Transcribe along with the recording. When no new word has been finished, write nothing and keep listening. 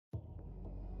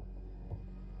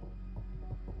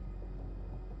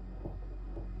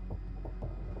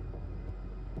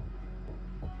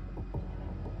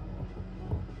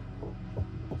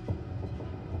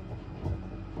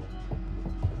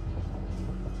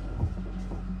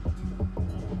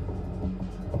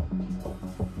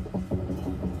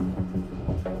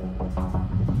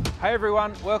Hey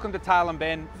everyone, welcome to Tailem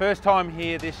Bend. First time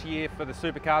here this year for the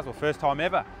Supercars, or first time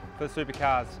ever for the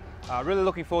Supercars. Really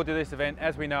looking forward to this event.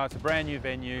 As we know, it's a brand new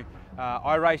venue.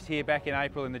 I raced here back in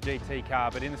April in the GT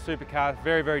car, but in the Supercars,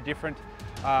 very different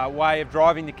way of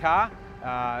driving the car.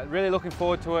 Really looking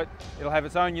forward to it. It'll have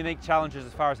its own unique challenges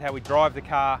as far as how we drive the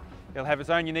car. It'll have its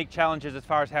own unique challenges as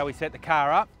far as how we set the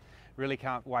car up. Really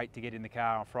can't wait to get in the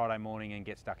car on Friday morning and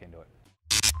get stuck into it.